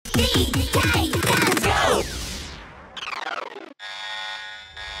DK, let's go!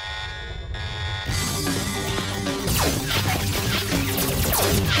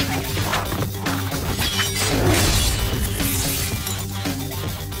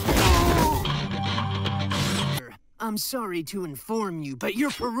 I'm sorry to inform you, but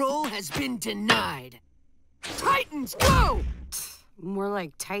your parole has been denied. Titans, go! More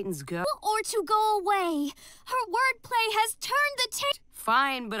like Titans go. Or to go away. Her wordplay has turned the tape.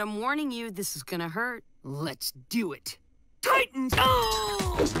 Fine, but I'm warning you, this is gonna hurt. Let's do it. Titans,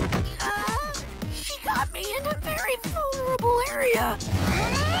 go! She got me in a very vulnerable area.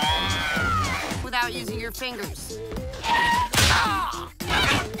 Without using your fingers. She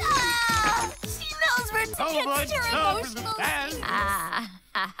knows where to get her emotional.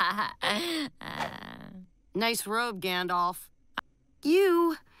 Nice robe, Gandalf.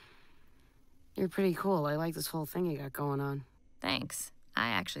 You're pretty cool. I like this whole thing you got going on. Thanks. I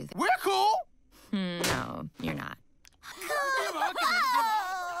actually think... We're cool! No, you're not.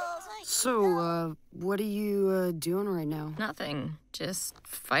 So, what are you, doing right now? Nothing. Just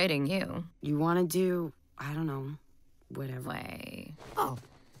fighting you. You want to do, I don't know, whatever. Way. Oh,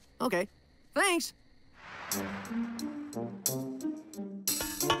 okay. Thanks.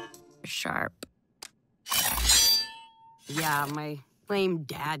 Sharp. Yeah, my lame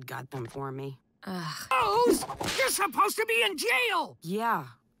dad got them for me. Ugh. Rose, you're supposed to be in jail! Yeah,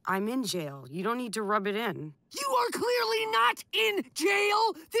 I'm in jail. You don't need to rub it in. You are clearly not in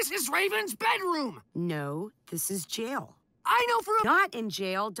jail! This is Raven's bedroom! No, this is jail. I know for a... Not in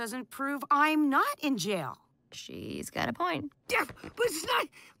jail doesn't prove I'm not in jail. She's got a point. Yeah, but it's not...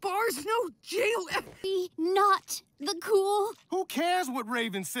 Bars, no jail... Be not the cool. Who cares what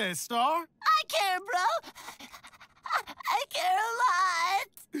Raven says, Star? I care, bro. I care a lot.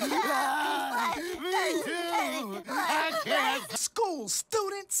 Me too. I care. School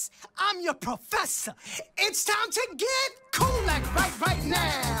students, I'm your professor. It's time to get cool like right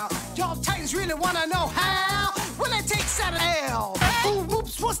now. Y'all Titans really wanna know how? Well, it takes out an L. Ooh,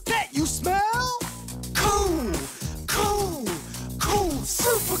 whoops, what's that you smell? Cool, cool, cool,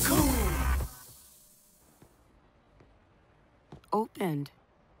 super cool. Opened.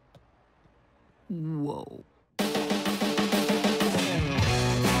 Whoa.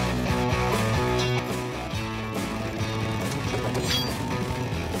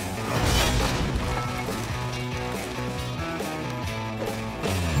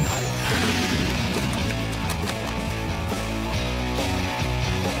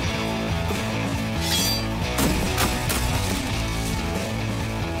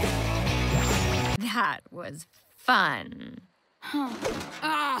 That was fun.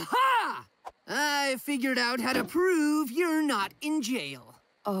 Aha! I figured out how to prove you're not in jail.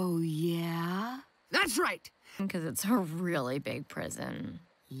 Oh, yeah? That's right. Because it's a really big prison.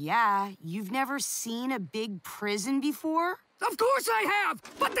 Yeah, you've never seen a big prison before? Of course I have,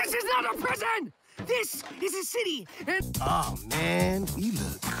 but this is not a prison! This is a city, and... Oh, man, we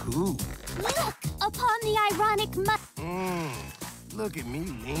look cool. Look upon the ironic Look at me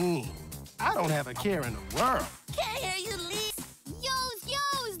lean. I don't have a care in the world. Can't hear you leave.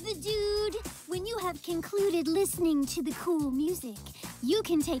 Yo's the dude. When you have concluded listening to the cool music, you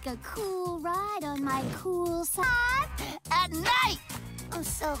can take a cool ride on my cool side at night. I'm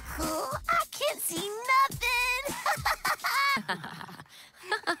so cool, I can't see nothing.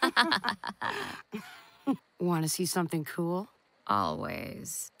 Want to see something cool?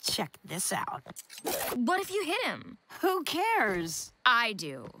 Always. Check this out. What if you hit him? Who cares? I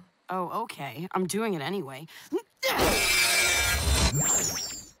do. Oh, okay. I'm doing it anyway.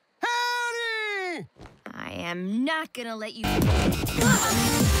 Howdy! I am not gonna let you...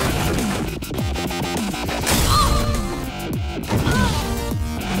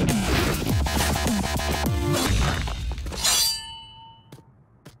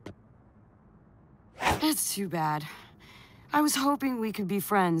 That's too bad. I was hoping we could be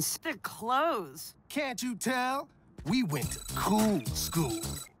friends. The clothes. Can't you tell? We went to cool school.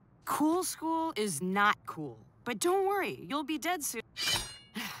 Cool school is not cool. But don't worry, you'll be dead soon.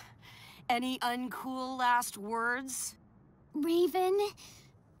 Any uncool last words? Raven,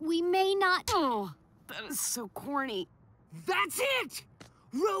 we may not... Oh, that is so corny. That's it!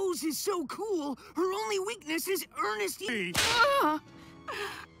 Rose is so cool, her only weakness is earnesty.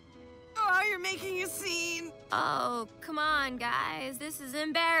 Oh, you're making a scene. Oh, come on, guys. This is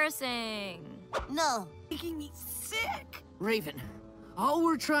embarrassing. No. Making me sick. Raven, all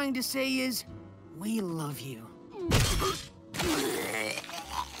we're trying to say is, we love you.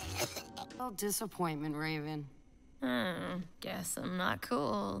 Oh, disappointment, Raven. Guess I'm not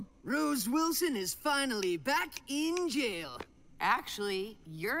cool. Rose Wilson is finally back in jail. Actually,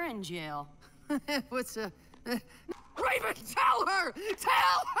 you're in jail. What's Raven, tell her!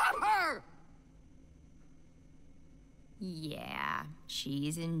 Tell her! Yeah,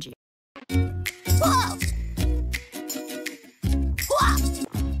 she's in jail. Whoa! Whoa!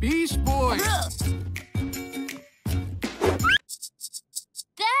 Beast Boy!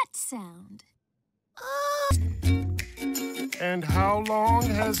 That sound. And how long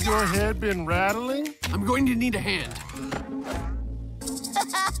has your head been rattling? I'm going to need a hand.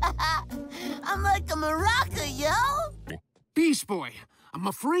 I'm like a maraca, yo! Beast Boy, I'm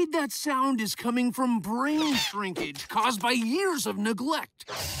afraid that sound is coming from brain shrinkage caused by years of neglect.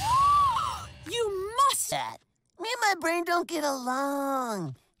 You must! That. Me and my brain don't get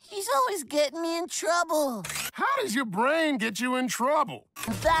along. He's always getting me in trouble. How does your brain get you in trouble?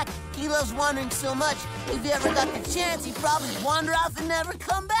 In fact, he loves wandering so much, if he ever got the chance, he'd probably wander off and never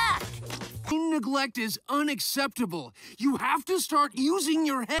come back. Brain neglect is unacceptable. You have to start using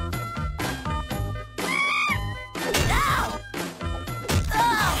your head. Ow! Ow!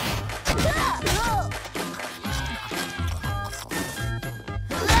 Ah! Oh!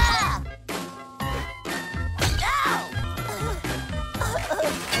 Ah!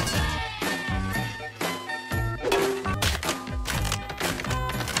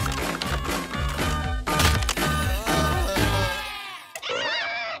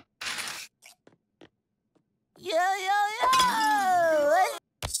 Yo, yo, yo!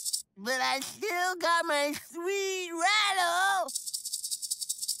 But I still got my sweet rattle!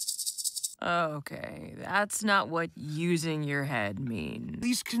 Okay, that's not what using your head means.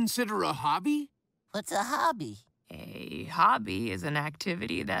 Please consider a hobby? What's a hobby? A hobby is an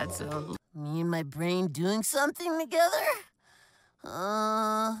activity that's Me and my brain doing something together?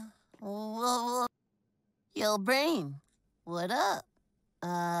 Yo, brain, what up?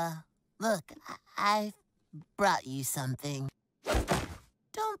 Look, I brought you something.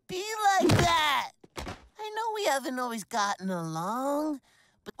 Don't be like that! I know we haven't always gotten along,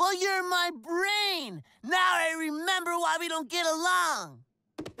 but, well, you're my brain! Now I remember why we don't get along!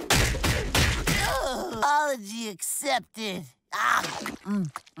 Ugh. Apology accepted.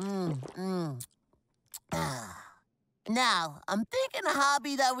 Now, I'm thinking a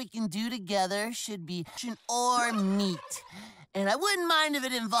hobby that we can do together should be action or meat. And I wouldn't mind if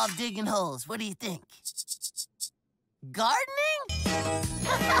it involved digging holes. What do you think? Gardening?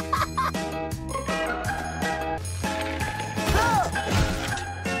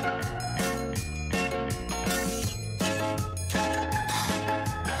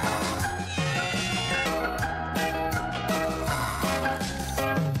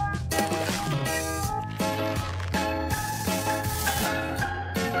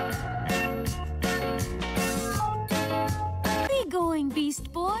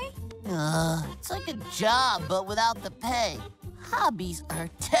 Beast Boy? It's like a job, but without the pay. Hobbies are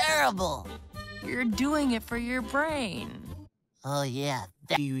terrible. you're doing it for your brain. Oh, yeah.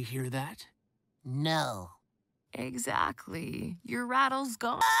 Do you hear that? No. Exactly. Your rattle's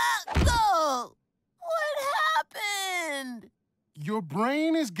gone. Go! What happened? Your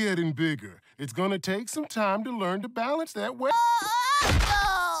brain is getting bigger. It's gonna take some time to learn to balance that way.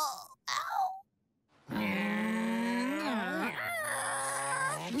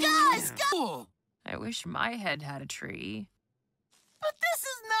 Guys, Cool. I wish my head had a tree. but this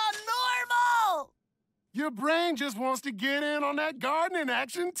is not normal! Your brain just wants to get in on that gardening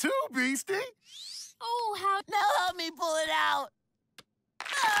action too, Beastie. Oh, how... Now help me pull it out.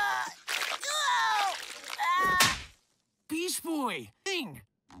 Beast Boy, thing.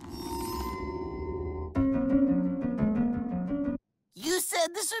 You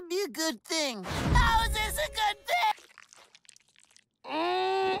said this would be a good thing. How is this a good thing?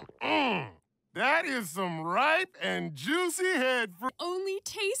 That is some ripe and juicy head fruit. Only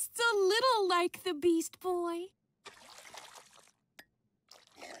tastes a little like the Beast Boy.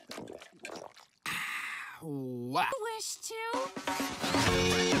 Wow. Wish to?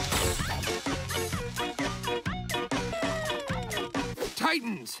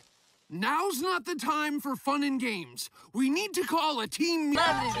 Titans, now's not the time for fun and games. We need to call a team.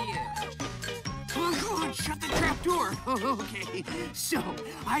 Love of you. Come on, shut the trap door. Okay, so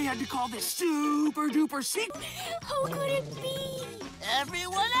I had to call this super duper secret. Who could it be?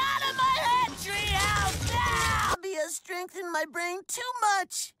 Everyone out of my head treehouse now! Hobby has strengthened my brain too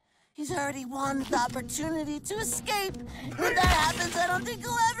much. He's already wanted the opportunity to escape. If that happens, I don't think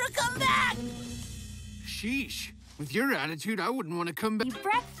he'll ever come back. Sheesh. With your attitude, I wouldn't want to come back.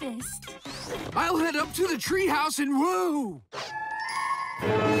 Breakfast. I'll head up to the treehouse and woo!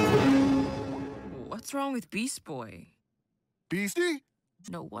 What's wrong with Beast Boy? Beastie?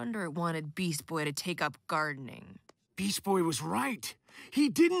 No wonder it wanted Beast Boy to take up gardening. Beast Boy was right. He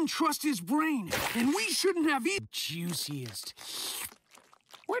didn't trust his brain, and we shouldn't have eaten juiciest.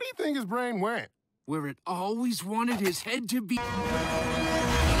 Where do you think his brain went? Where it always wanted his head to be.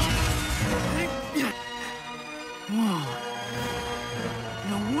 Whoa.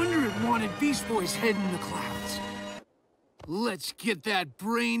 No wonder it wanted Beast Boy's head in the clouds. Let's get that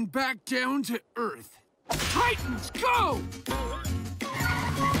brain back down to Earth. Titans, go!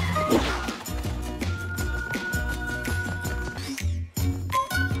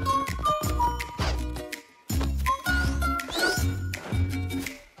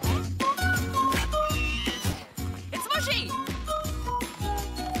 It's mushy!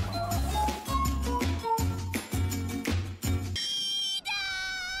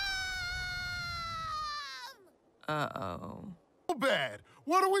 Uh-oh. So bad.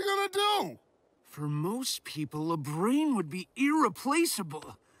 What are we gonna do? For most people, a brain would be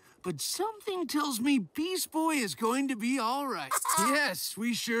irreplaceable. But something tells me Beast Boy is going to be all right. Yes,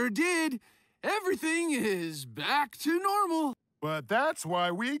 we sure did. Everything is back to normal. But that's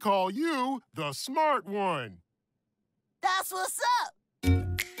why we call you the smart one. That's what's up!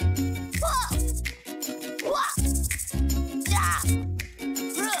 Whoa! Whoa! Yeah!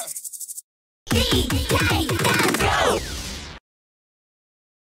 BK!